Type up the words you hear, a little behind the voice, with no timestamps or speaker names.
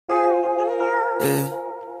Yeah.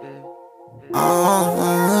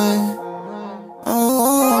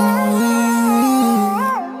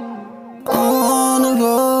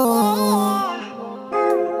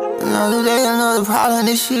 Another day, another problem,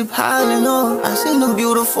 this shit piling up. I seen the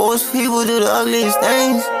beautifulest people do the ugliest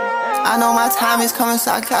things. I know my time is coming,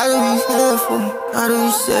 so I gotta be careful, gotta be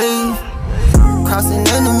safe. Crossing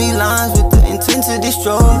enemy lines with the intent to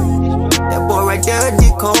destroy. That boy right there a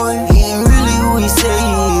decoy. He ain't really who he say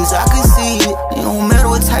he is, I can see it. It don't matter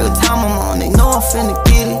what type of time I'm on, they know I'm finna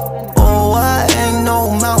get it. Oh, I ain't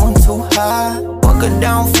no mountain too high. Walking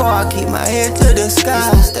down far, I keep my head to the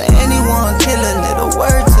sky. It's Mr. Anyone killer, little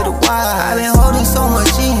word to the wise. I've been holding so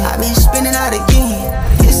much in, I've been spinning out again.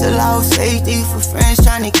 It's a lot of safety for friends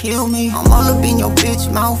trying to kill me. I'm all up in your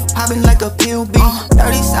bitch mouth, popping like a pill B.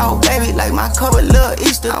 Dirty South, baby, like my cover, little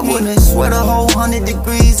Easter. I wouldn't sweat a whole 100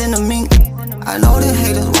 degrees in the mink. I know the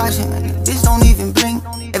haters watching, man, the bitch don't even blink.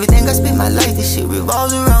 Everything I spend my life, this shit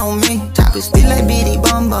revolves around me. Choppers spit like BD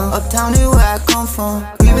Bum Bum. Uptown is where I come from.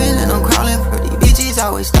 Creeping and I'm crawling, pretty bitches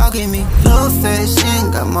always stalking me. Love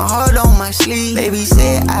fashion, got my heart on my sleeve. Baby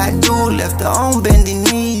said I do, left her on bending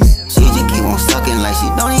knees. She just keep on sucking like she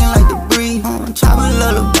don't even like to breathe. Chopper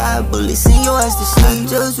lullaby, bullets in your ass to sleep. I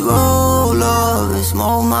just roll up and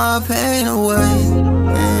smoke my pain away,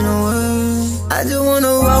 pain away. I just wanna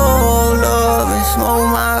roll up and smoke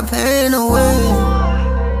my pain away.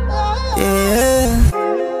 Yeah,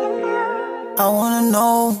 I wanna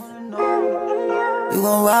know you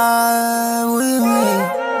gon' ride with me.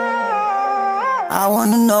 I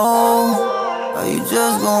wanna know, are you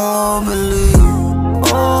just gon' believe?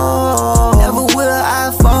 Oh, never will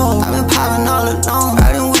I fall. I've been popping all alone,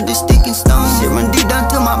 riding with the stick and stone. Shit run deep down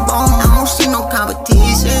to my bone. I don't see no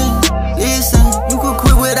competition. Listen, you could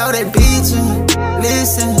quit without that bitchin'.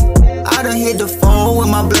 Listen, I done hit the phone with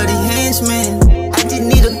my bloody henchmen. I just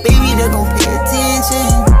need a baby that gon' pay attention.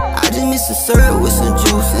 I just miss a syrup with some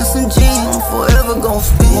juice and some gin. I'm forever gon'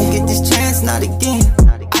 spin, won't get this chance, not again.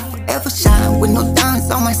 I forever shine with no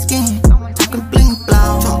diamonds on my skin. Talking bling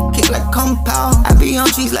blow, drunk kick like compound. I be on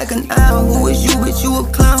trees like an owl. Who is you, bitch, you a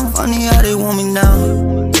clown. Funny how they want me now,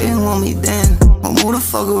 they didn't want me then. I'll move the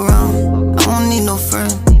fuck around, I don't need no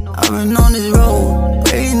friend. I've been on this road,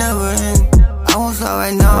 but it never end. I won't stop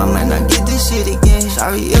right now, I might not get this shit again.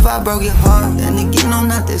 Sorry if I broke your heart, then again I'm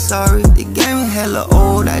not that sorry. The game is hella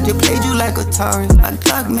old, I just played you like Atari. My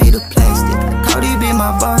clock made of plastic, I caught it in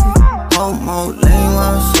my body. Homo lame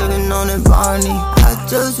while I'm sitting on that Barney. I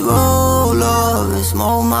just roll up and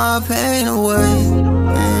smoke my pain away,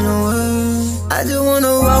 pain away. I just wanna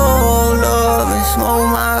roll up and smoke